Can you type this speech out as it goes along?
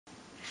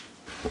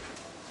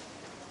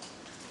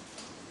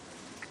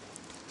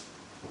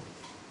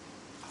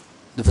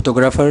The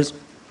photographers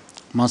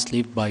must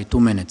leave by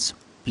 2 minutes,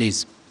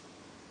 please.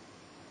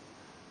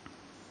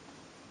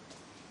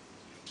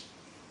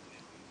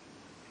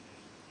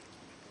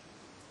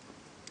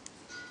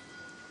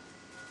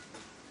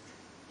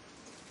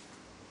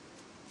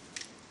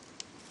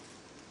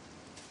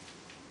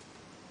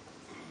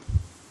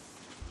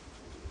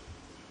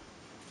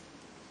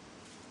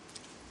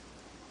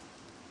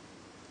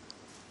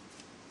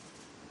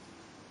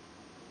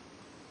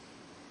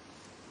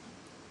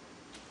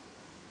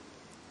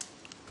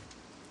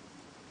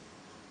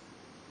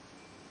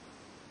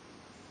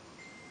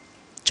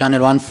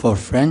 Channel 1 for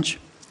French,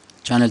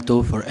 Channel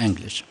 2 for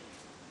English.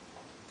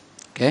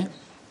 Okay?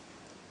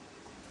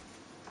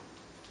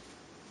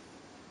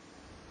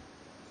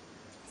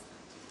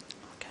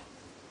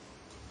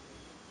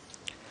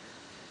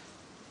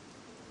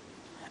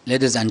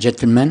 Ladies and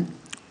gentlemen,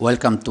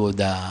 welcome to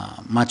the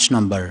match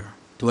number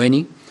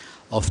 20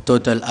 of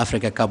Total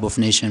Africa Cup of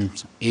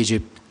Nations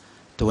Egypt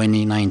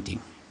 2019.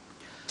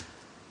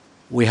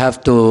 We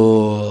have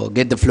to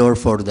get the floor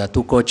for the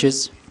two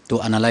coaches to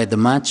analyze the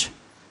match.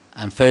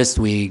 And first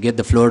we get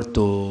the floor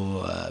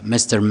to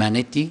Mr.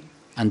 Manetti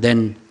and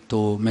then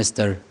to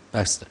Mr.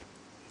 Baxter.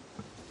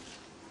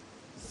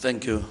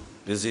 Thank you.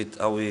 Is it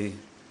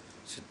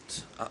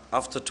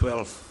after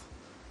 12?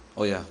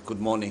 Oh yeah,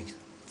 good morning.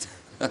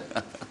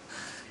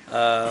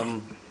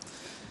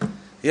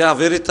 Yeah,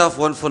 very tough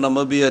one for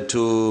Namibia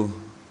to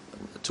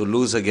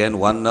lose again,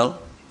 1-0,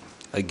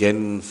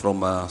 again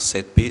from a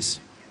set piece.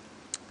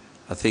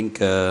 I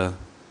think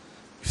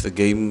if the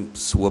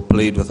games were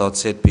played without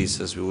set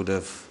pieces, we would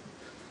have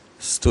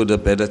stood a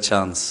better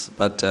chance,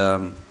 but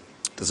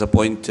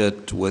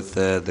disappointed with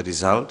the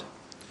result.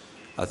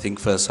 I think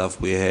first half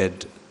we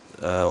had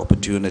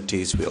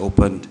opportunities. We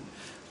opened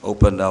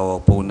our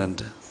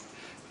opponent,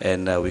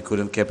 and we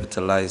couldn't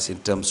capitalize in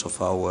terms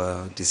of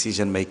our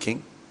decision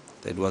making.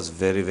 It was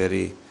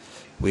very.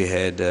 We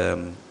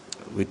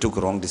took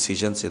wrong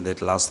decisions in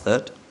that last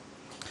third.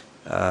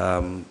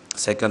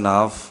 Second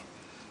half,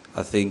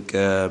 I think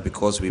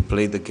because we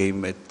played the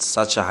game at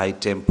such a high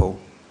tempo,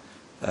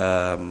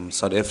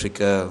 South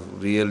Africa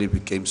really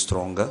became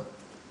stronger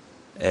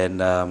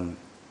and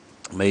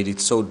made it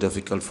so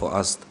difficult for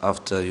us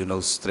after,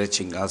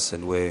 stretching us,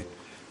 and where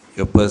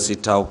your Percy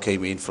Tau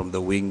came in from the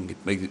wing.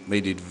 It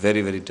made it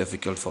very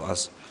difficult for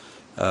us.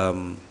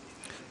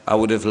 I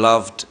would have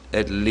loved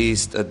at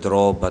least a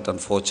draw, but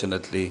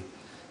unfortunately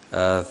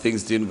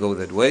things didn't go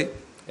that way.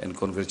 And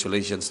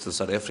congratulations to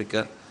South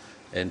Africa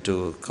and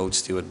to Coach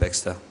Stuart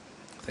Baxter.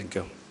 Thank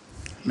you.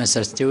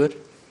 Mr. Stewart?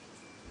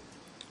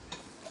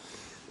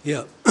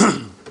 Yeah.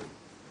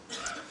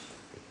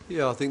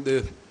 Yeah, I think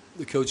the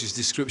coach's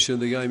description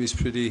of the game is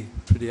pretty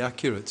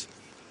accurate.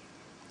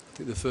 I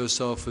think the first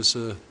half was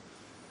an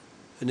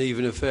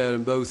even affair,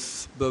 and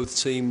both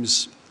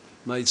teams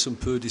made some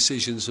poor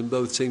decisions, and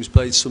both teams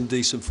played some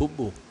decent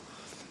football.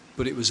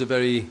 But it was a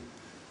very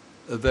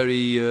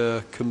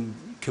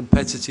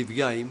competitive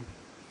game,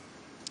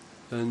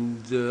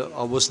 and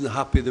I wasn't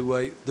happy the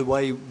way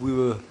we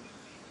were.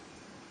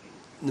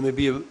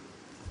 Namibia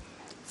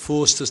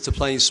forced us to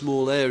play in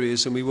small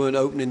areas, and we weren't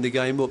opening the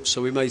game up,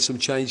 so we made some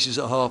changes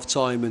at half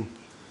time, and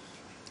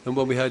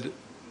when we had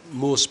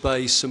more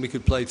space and we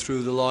could play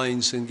through the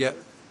lines and get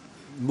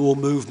more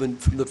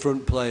movement from the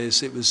front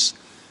players, it was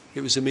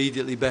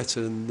immediately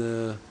better. And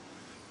I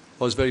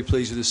was very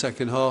pleased with the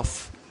second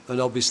half, and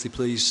obviously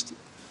pleased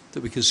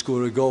that we could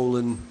score a goal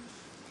and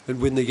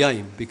win the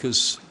game,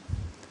 because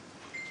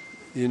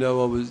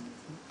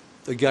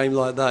a game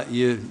like that,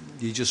 you're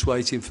just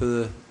waiting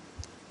for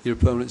your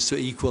opponents to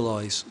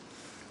equalise.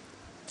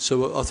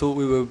 So I thought,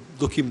 we were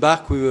looking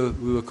back, we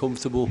were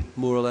comfortable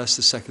more or less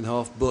the second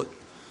half, but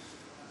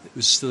it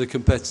was still a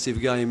competitive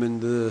game,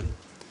 and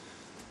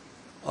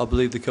I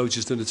believe the coach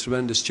has done a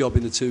tremendous job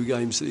in the two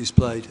games that he's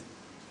played.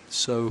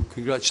 So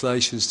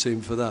congratulations to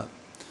him for that,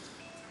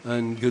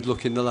 and good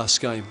luck in the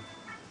last game.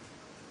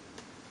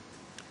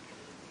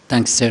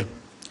 Thanks, sir.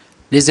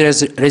 Please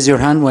raise your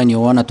hand when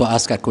you wanted to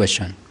ask a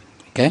question.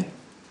 Okay?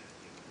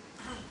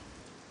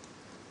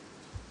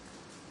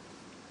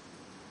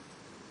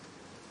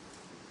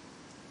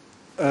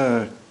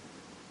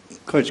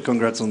 Coach,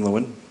 congrats on the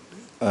win.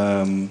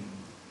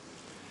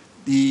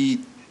 The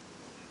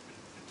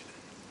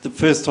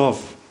first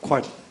half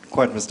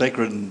quite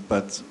mistake-ridden,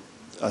 but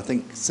I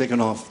think second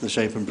half the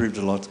shape improved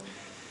a lot.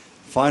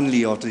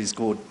 Finally, after he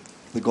scored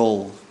the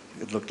goal,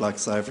 it looked like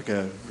South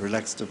Africa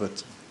relaxed a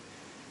bit.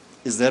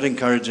 Is that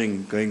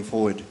encouraging going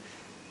forward?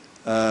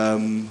 Yeah,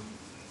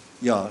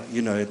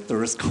 at the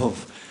risk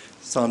of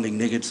sounding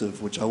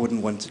negative, which I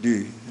wouldn't want to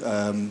do,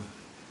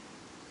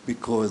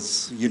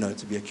 because,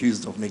 to be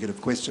accused of negative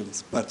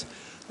questions. But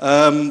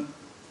I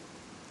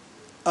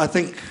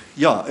think,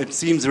 yeah, it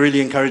seems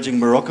really encouraging.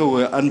 Morocco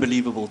were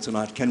unbelievable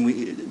tonight.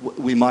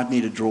 We might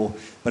need a draw,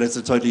 but it's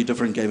a totally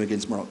different game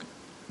against Morocco.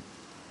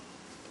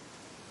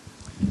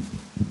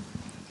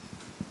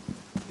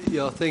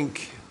 Yeah, I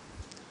think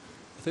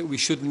we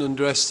shouldn't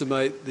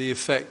underestimate the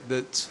effect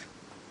that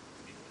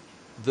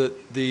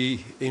the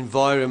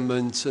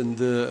environment and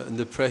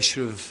the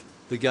pressure of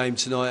the game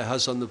tonight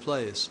has on the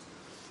players.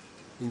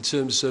 In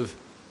terms of,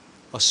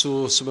 I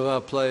saw some of our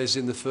players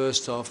in the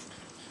first half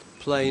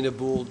playing a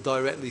ball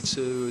directly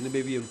to a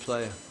Namibian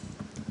player,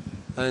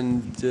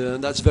 and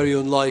that's very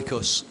unlike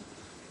us,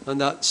 and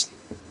that's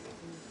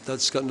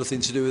got nothing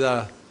to do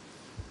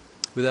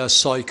with our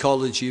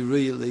psychology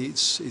really.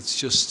 It's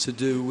just to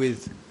do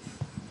with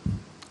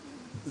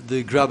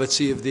the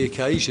gravity of the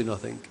occasion, I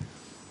think.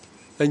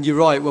 And you're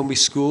right, when we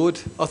scored,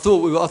 I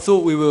thought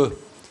we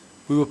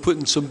were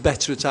putting some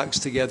better attacks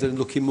together and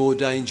looking more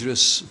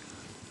dangerous,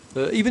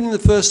 even in the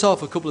first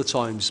half a couple of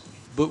times,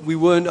 but we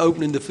weren't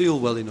opening the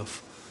field well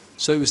enough.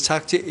 So it was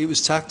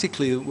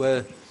tactically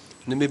where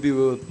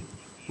Namibia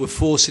were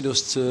forcing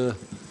us to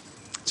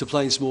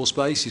play in small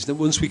spaces. And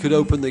once we could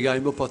open the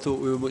game up, I thought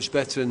we were much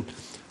better, and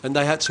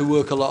they had to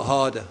work a lot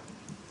harder.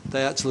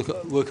 They had to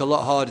work a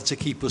lot harder to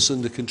keep us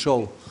under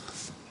control.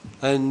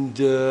 And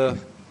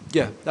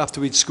yeah,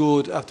 after we'd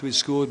scored,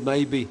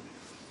 maybe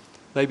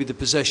the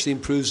possession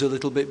improves a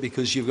little bit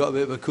because you've got a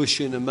bit of a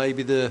cushion, and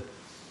maybe the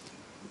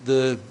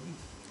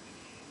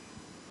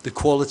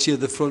quality of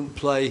the front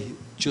play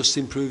just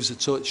improves a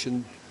touch,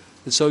 and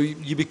so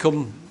you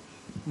become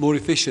more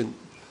efficient.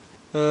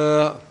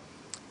 The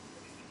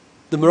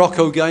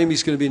Morocco game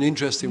is going to be an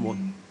interesting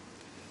one.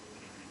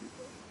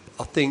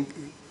 I think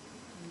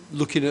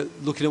looking at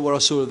what I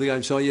saw of the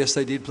game tonight, yes,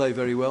 they did play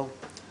very well,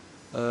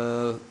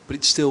 but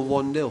it's still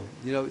 1-0.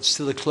 You know, it's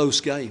still a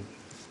close game.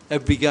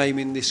 Every game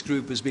in this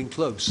group has been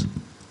close,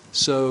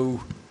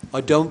 so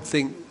I don't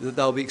think that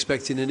they'll be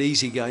expecting an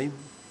easy game,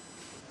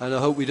 and I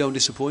hope we don't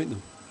disappoint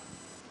them.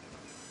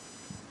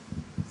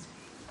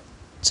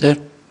 Sir?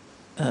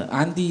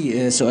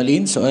 عندي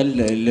سؤالين.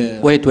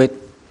 Wait.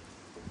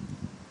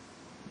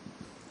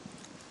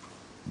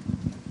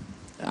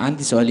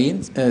 عندي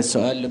سؤالين.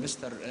 سؤال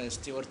لمستر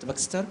ستيوارت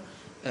باكستر.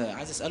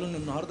 عايز اساله ان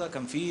النهارده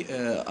كان في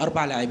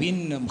 4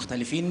 لاعبين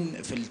مختلفين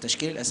في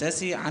التشكيل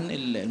الاساسي عن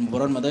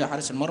المباراه الماضيه،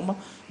 حارس المرمى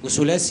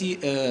وثلاثي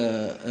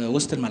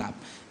وسط الملعب.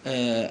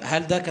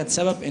 هل ده كان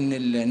سبب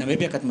ان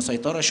ناميبيا كانت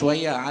مسيطره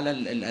شويه على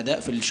الاداء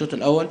في الشوط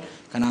الاول،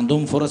 كان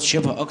عندهم فرص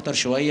شبه اكتر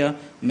شويه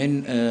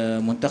من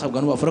منتخب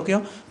جنوب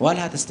افريقيا، وهل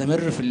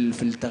هتستمر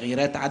في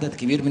التغييرات عدد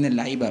كبير من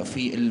اللعيبه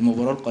في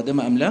المباراه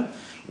القادمه ام لا؟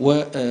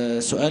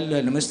 وسؤال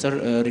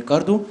لمستر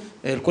ريكاردو،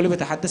 الكل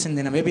بيتحدث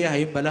ان ناميبيا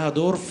هيبقى لها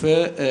دور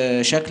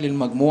في شكل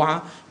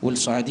المجموعه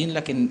والصاعدين،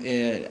 لكن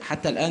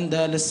حتى الان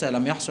ده لسه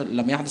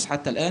لم يحدث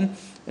حتى الان.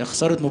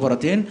 خساره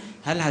مباراتين،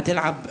 هل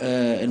هتلعب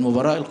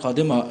المباراه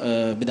القادمه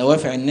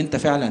بدوافع ان انت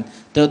فعلا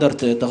تقدر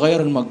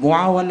تغير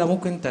المجموعه، ولا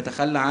ممكن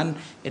تتخلى عن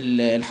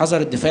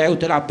الحذر الدفاعي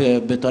وتلعب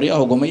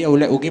بطريقه هجوميه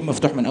وجيم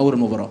مفتوح من اول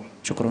المباراه؟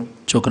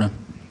 شكرا.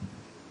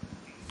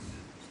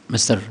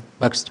 Mr.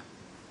 Baxter.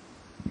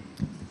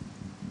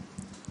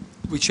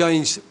 We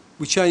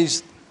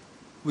changed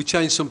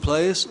some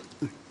players.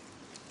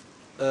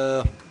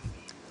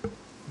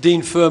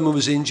 Dean Furman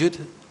was injured,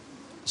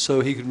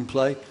 so he couldn't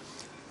play,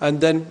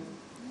 and then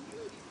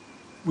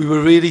we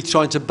were really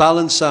trying to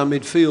balance our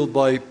midfield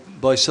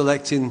by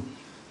selecting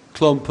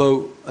Klompo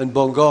and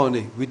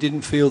Bongani. We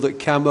didn't feel that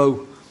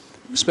Camo,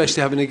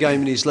 especially having a game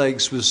in his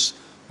legs,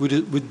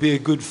 would be a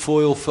good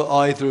foil for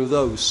either of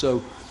those. So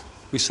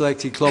we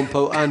selected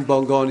Klompo and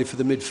Bongani for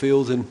the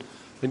midfield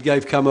and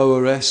gave Camo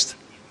a rest.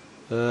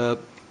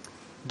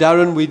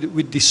 Darren,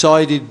 we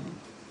decided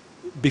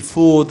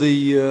before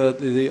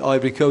the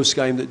Ivory Coast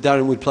game that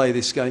Darren would play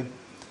this game.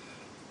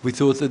 We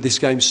thought that this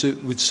game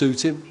would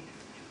suit him.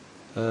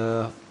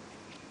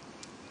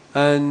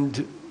 And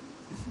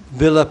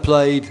Villa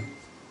played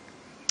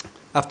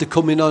after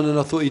coming on, and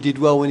I thought he did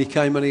well when he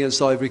came on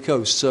against Ivory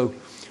Coast. So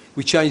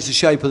we changed the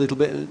shape a little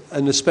bit,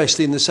 and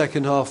especially in the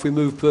second half we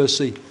moved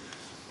Percy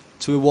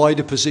to a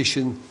wider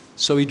position,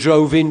 so he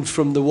drove in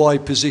from the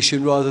wide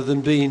position rather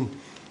than being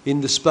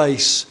in the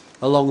space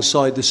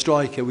alongside the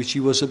striker, which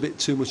he was a bit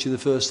too much in the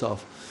first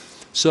half.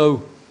 So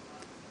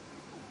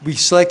we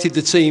selected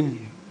the team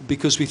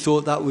because we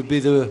thought that would be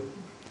the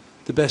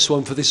best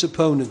one for this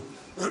opponent.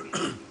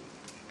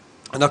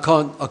 And I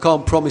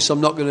can't promise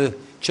I'm not going to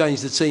change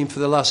the team for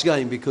the last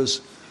game,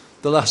 because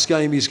the last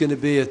game is going to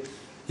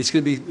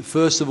be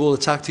first of all a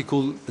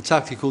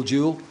tactical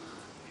duel,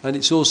 and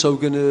it's also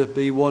going to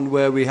be one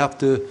where we have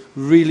to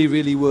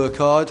really work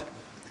hard,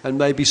 and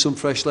maybe some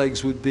fresh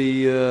legs would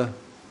be a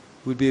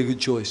good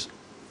choice.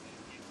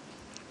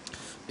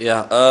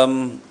 Yeah,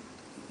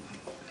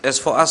 as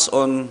for us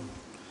on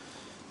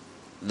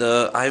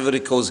the Ivory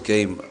Coast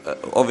game,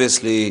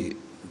 obviously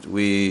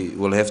we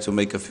will have to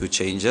make a few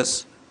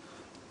changes,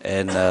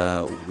 and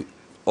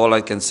all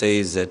I can say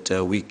is that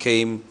we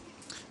came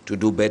to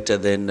do better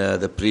than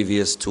the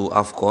previous 2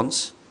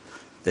 AFCONs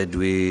that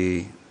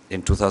we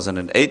in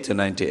 2008 and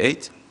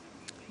 98.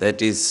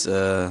 That is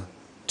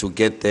to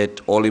get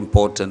that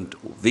all-important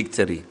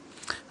victory.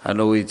 I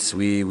know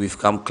we've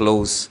come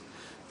close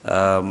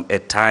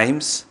at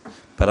times,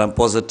 but I'm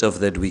positive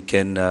that we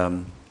can,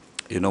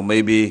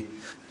 maybe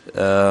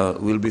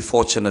we'll be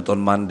fortunate on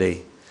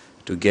Monday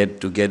to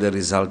get a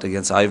result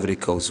against Ivory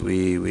Coast.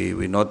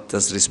 We're not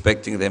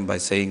disrespecting them by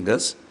saying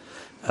this.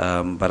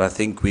 But I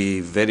think we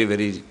very,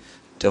 very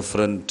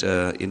different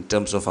in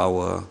terms of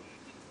our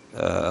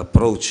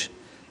approach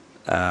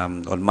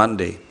on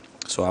Monday.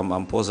 So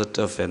I'm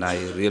positive, and I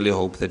really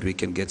hope that we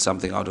can get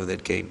something out of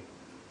that game.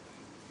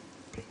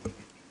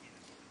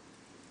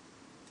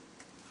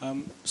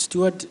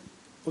 Stuart,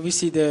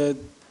 obviously there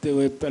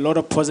were a lot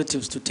of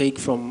positives to take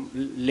from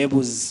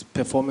Lebo's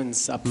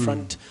performance up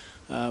front,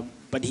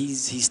 but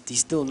he's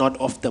still not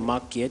off the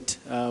mark yet.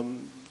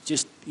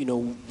 Just, you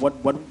know,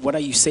 what are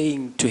you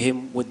saying to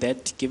him with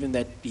that, given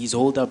that his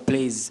hold-up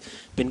play has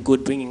been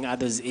good, bringing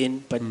others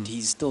in, but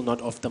he's still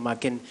not off the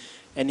mark? And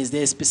is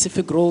there a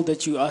specific role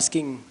that you're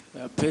asking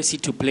Percy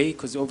to play?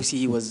 Because obviously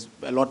he was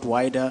a lot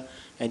wider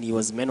and he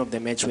was man of the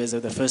match, whereas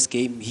the first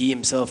game he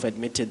himself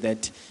admitted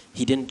that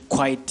he didn't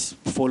quite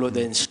follow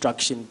the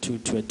instruction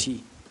to a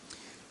T.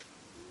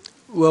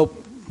 Well,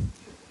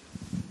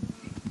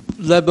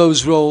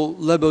 Lebo's role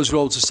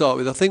to start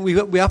with. I think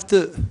we have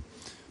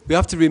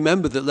to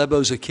remember that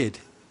Lebo's a kid.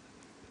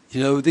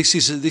 You know, this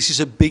is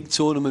a big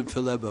tournament for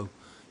Lebo.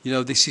 You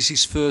know, this is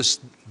his first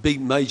big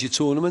major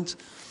tournament.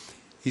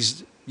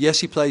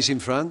 Yes, he plays in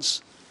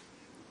France,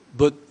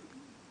 but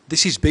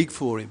this is big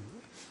for him.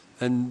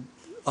 And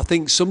I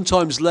think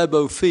sometimes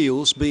Lebo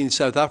feels, being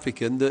South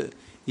African, that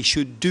he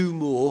should do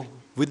more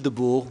with the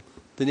ball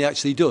than he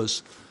actually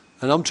does.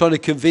 And I'm trying to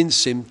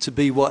convince him to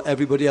be what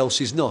everybody else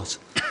is not.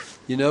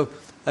 You know,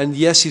 and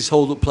yes, his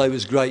hold-up play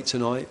was great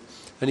tonight,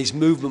 and his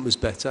movement was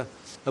better.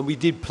 And we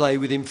did play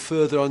with him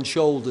further on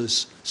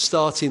shoulders,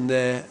 starting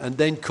there and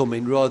then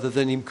coming, rather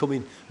than him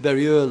coming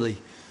very early,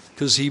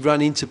 because he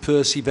ran into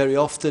Percy very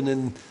often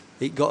and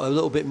it got a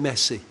little bit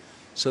messy.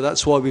 So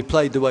that's why we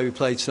played the way we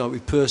played tonight,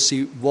 with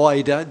Percy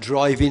wider,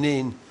 driving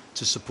in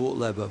to support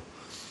Lebo.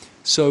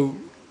 So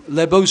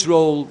Lebo's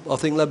role, I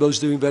think Lebo's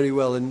doing very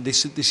well, and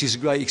this is a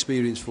great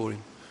experience for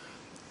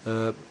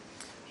him.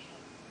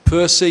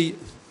 Percy,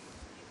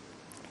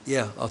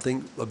 yeah, I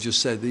think I've just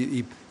said,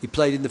 he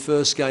played in the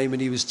first game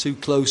and he was too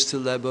close to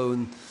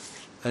Lebo,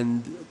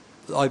 and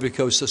Ivory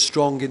Coast are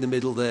strong in the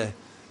middle there.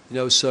 You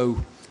know,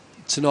 so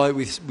tonight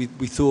we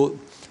thought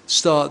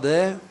start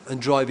there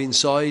and drive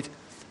inside,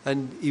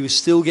 and he was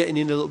still getting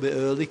in a little bit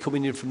early,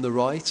 coming in from the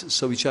right,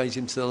 so we changed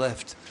him to the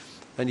left,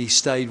 and he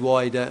stayed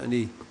wider and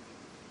he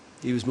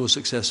was more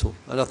successful.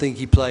 And I think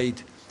he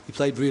played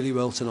really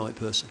well tonight,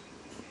 Percy.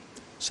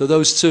 So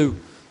those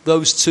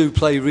two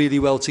play really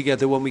well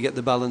together when we get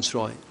the balance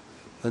right,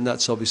 and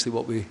that's obviously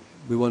what we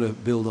want to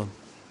build on.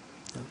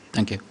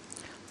 Thank you.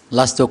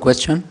 Last two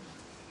questions.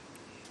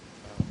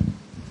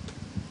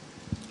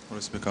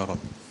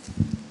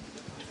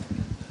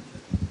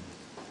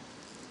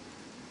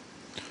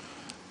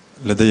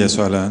 لدي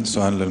سؤالان،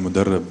 سؤال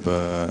للمدرب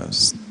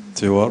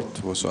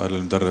ستيوارت وسؤال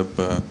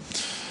للمدرب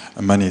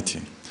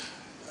مانيتي.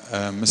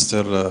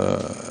 مستر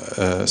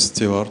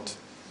ستيوارت،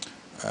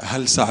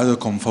 هل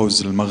ساعدكم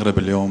فوز المغرب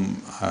اليوم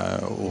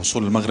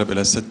وصول المغرب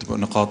إلى 6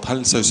 نقاط؟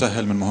 هل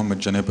سيسهل من مهمة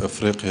جنوب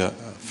أفريقيا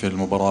في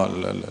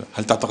المباراة؟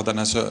 هل تعتقد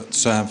أنها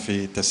تساهم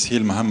في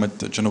تسهيل مهمة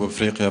جنوب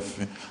أفريقيا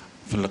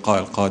في اللقاء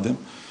القادم؟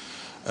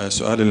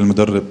 سؤالي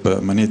للمدرب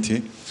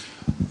مانيتي،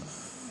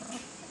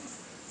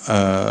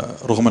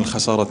 رغم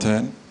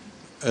الخسارتين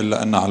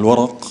إلا أن على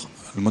الورق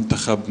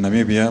المنتخب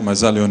ناميبيا ما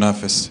زال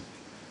ينافس.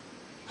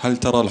 هل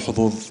ترى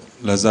الحظوظ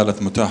لا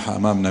زالت متاحة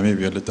أمام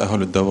ناميبيا للتأهل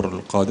للدور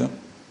القادم؟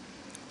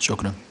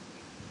 شكرا.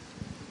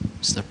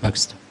 Mr.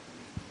 Baxter.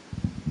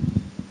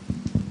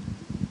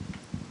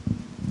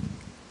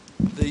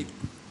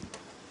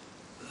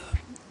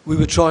 We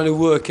were trying to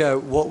work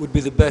out what would be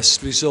the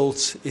best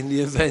result in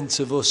the event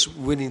of us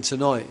winning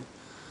tonight.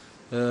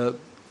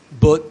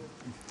 But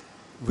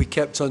we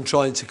kept on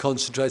trying to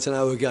concentrate on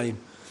our game.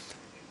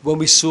 When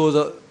we saw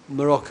that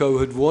Morocco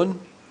had won,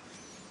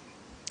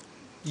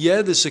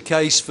 yeah, there's a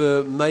case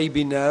for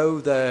maybe now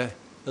they're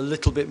a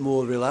little bit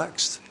more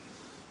relaxed.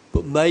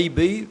 But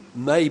maybe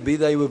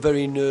they were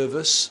very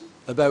nervous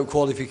about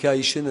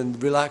qualification,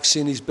 and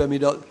relaxing is maybe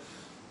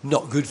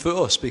not good for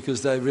us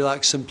because they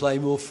relax and play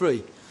more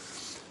free.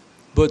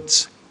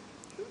 But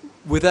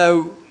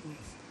without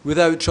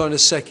trying to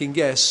second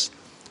guess,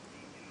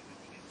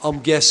 I'm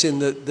guessing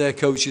that their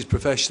coach is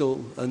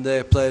professional and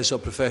their players are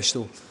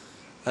professional,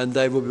 and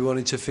they will be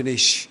wanting to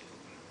finish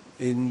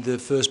in the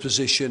first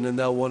position, and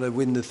they'll want to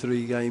win the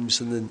 3 games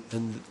and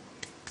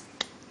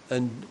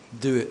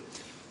do it.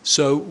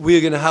 So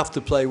we're going to have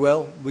to play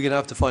well. We're going to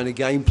have to find a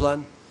game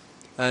plan,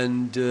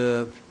 and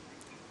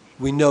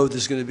we know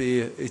it's going to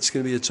be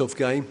a tough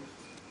game.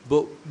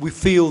 But we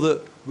feel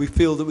that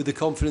with the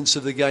confidence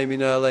of the game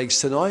in our legs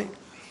tonight,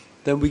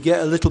 then we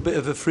get a little bit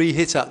of a free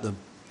hit at them.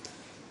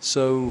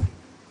 So,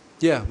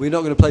 yeah, we're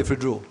not going to play for a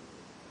draw.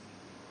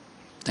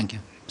 Thank you.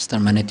 Mr.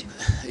 Manetti.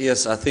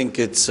 Yes, I think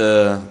it's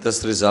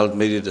this result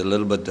made it a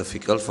little bit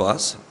difficult for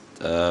us.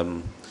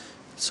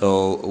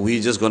 So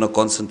we're just going to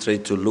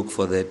concentrate to look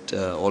for that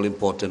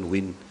all-important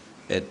win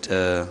at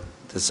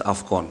this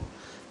AFCON.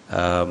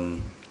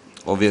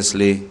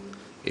 Obviously,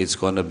 it's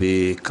going to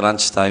be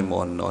crunch time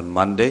on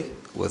Monday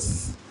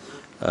with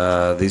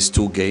these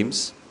 2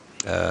 games.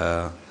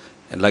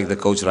 And like the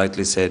coach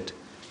rightly said,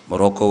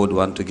 Morocco would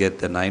want to get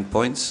the 9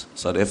 points.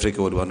 South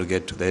Africa would want to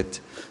get to that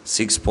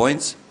 6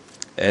 points.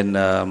 And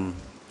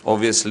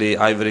obviously,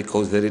 Ivory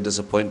Coast very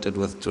disappointed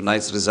with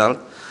tonight's result.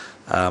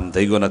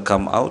 They're going to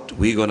come out.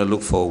 We're going to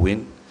look for a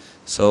win.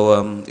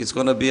 So it's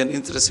going to be an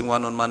interesting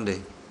one on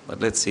Monday. But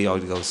let's see how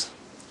it goes.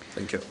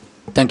 Thank you.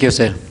 Thank you,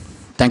 sir.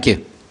 Thank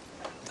you.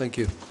 Thank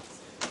you.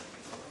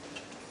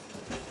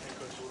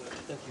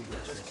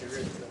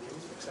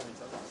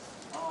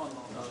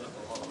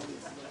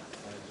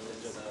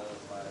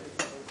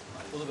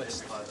 All the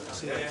best.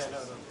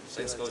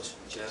 Thanks, Coach.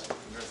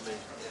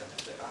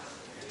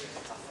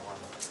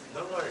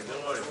 Don't worry.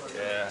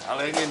 Yeah, I'll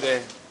hang in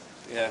there.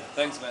 Yeah,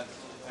 thanks, man.